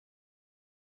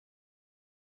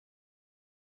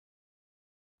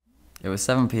It was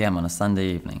 7 p.m. on a Sunday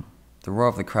evening. The roar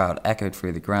of the crowd echoed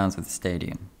through the grounds of the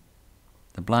stadium.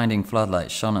 The blinding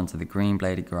floodlights shone onto the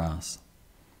green-bladed grass.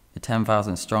 The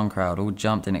 10,000-strong crowd all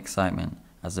jumped in excitement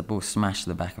as the ball smashed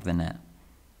the back of the net.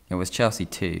 It was Chelsea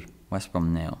 2, West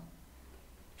Brom 0.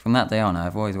 From that day on, I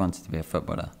have always wanted to be a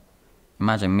footballer.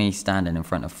 Imagine me standing in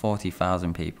front of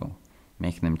 40,000 people,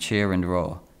 making them cheer and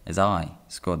roar as I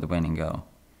scored the winning goal.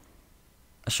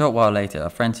 A short while later, a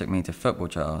friend took me to football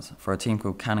trials for a team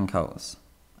called Cannon Colts.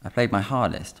 I played my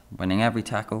hardest, winning every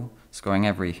tackle, scoring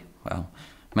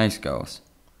most goals,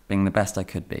 being the best I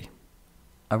could be.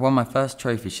 I won my first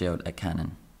trophy shield at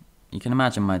Cannon. You can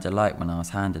imagine my delight when I was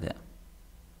handed it.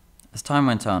 As time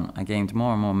went on, I gained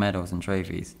more and more medals and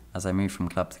trophies as I moved from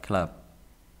club to club.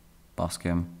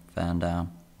 Boscombe, Ferndown,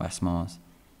 Westmoors.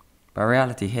 But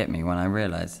reality hit me when I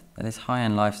realised that this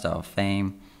high-end lifestyle of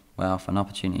fame, wealth and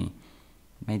opportunity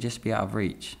may just be out of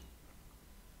reach.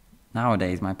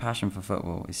 Nowadays, my passion for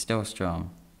football is still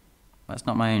strong, but it's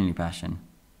not my only passion.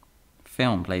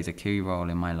 Film plays a key role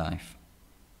in my life.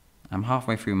 I'm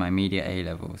halfway through my media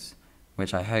A-levels,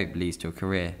 which I hope leads to a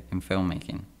career in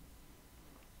filmmaking.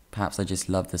 Perhaps I just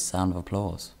love the sound of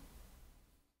applause.